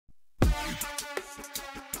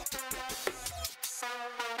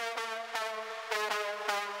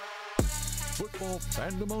Football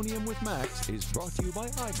Fandemonium with Max is brought to you by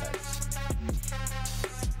IBEX.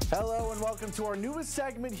 Hello and welcome to our newest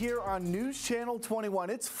segment here on News Channel 21.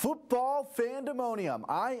 It's Football Fandemonium.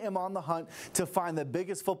 I am on the hunt to find the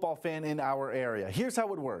biggest football fan in our area. Here's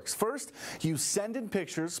how it works. First, you send in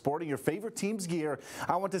pictures sporting your favorite team's gear.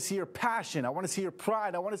 I want to see your passion. I want to see your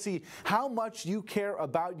pride. I want to see how much you care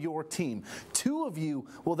about your team. Two of you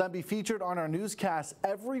will then be featured on our newscast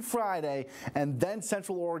every Friday, and then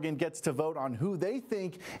Central Oregon gets to vote on who they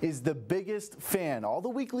think is the biggest fan. All the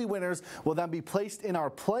weekly winners will then be placed in our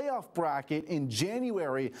playoff bracket in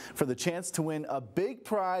January for the chance to win a big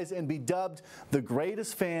prize and be dubbed the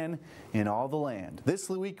greatest fan in all the land. This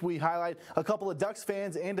week we highlight a couple of Ducks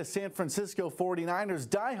fans and a San Francisco 49ers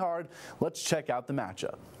diehard. Let's check out the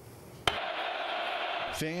matchup.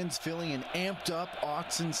 Fans filling an amped-up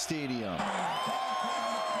Autzen Stadium.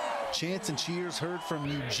 Chants and cheers heard from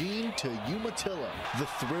Eugene to Umatilla. The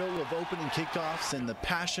thrill of opening kickoffs and the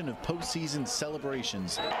passion of postseason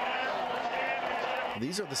celebrations.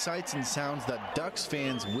 These are the sights and sounds that Ducks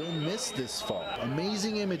fans will miss this fall.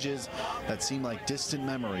 Amazing images that seem like distant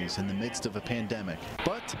memories in the midst of a pandemic.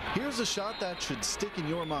 But here's a shot that should stick in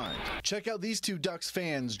your mind. Check out these two Ducks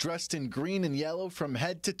fans dressed in green and yellow from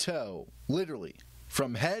head to toe. Literally,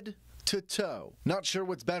 from head to toe. Not sure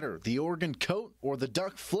what's better, the Oregon coat or the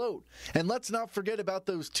Duck float. And let's not forget about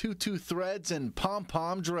those tutu threads and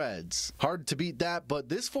pom-pom dreads. Hard to beat that, but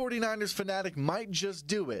this 49ers fanatic might just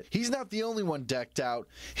do it. He's not the only one decked out.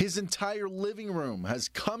 His entire living room has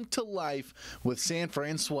come to life with San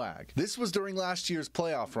Fran swag. This was during last year's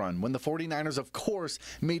playoff run when the 49ers, of course,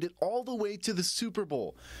 made it all the way to the Super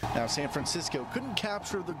Bowl. Now, San Francisco couldn't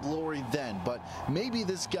capture the glory then, but maybe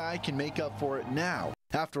this guy can make up for it now.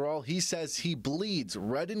 After all, he says he bleeds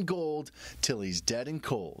red and gold till he's dead and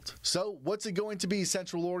cold. So, what's it going to be,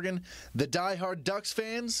 Central Oregon? The diehard Ducks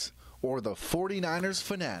fans or the 49ers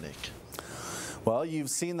fanatic? Well, you've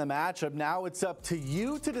seen the matchup. Now it's up to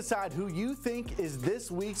you to decide who you think is this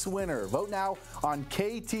week's winner. Vote now on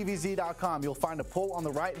KTVZ.com. You'll find a poll on the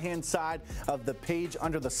right-hand side of the page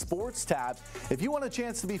under the Sports tab. If you want a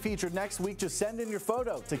chance to be featured next week, just send in your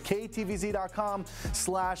photo to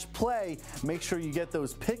KTVZ.com/play. Make sure you get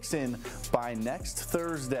those picks in by next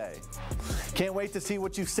Thursday. Can't wait to see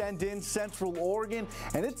what you send in, Central Oregon.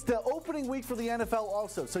 And it's the opening week for the NFL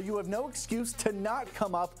also, so you have no excuse to not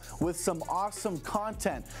come up with some awesome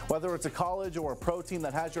content. Whether it's a college or a pro team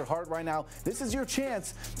that has your heart right now, this is your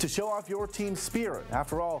chance to show off your team's spirit.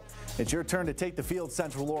 After all, it's your turn to take the field,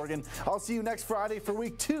 Central Oregon. I'll see you next Friday for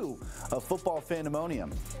week 2 of Football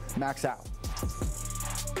Fandemonium. Max out.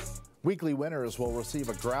 Weekly winners will receive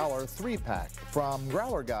a Growler 3-pack from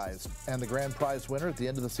Growler Guys, and the grand prize winner at the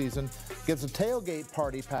end of the season gets a tailgate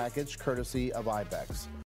party package courtesy of IBEX.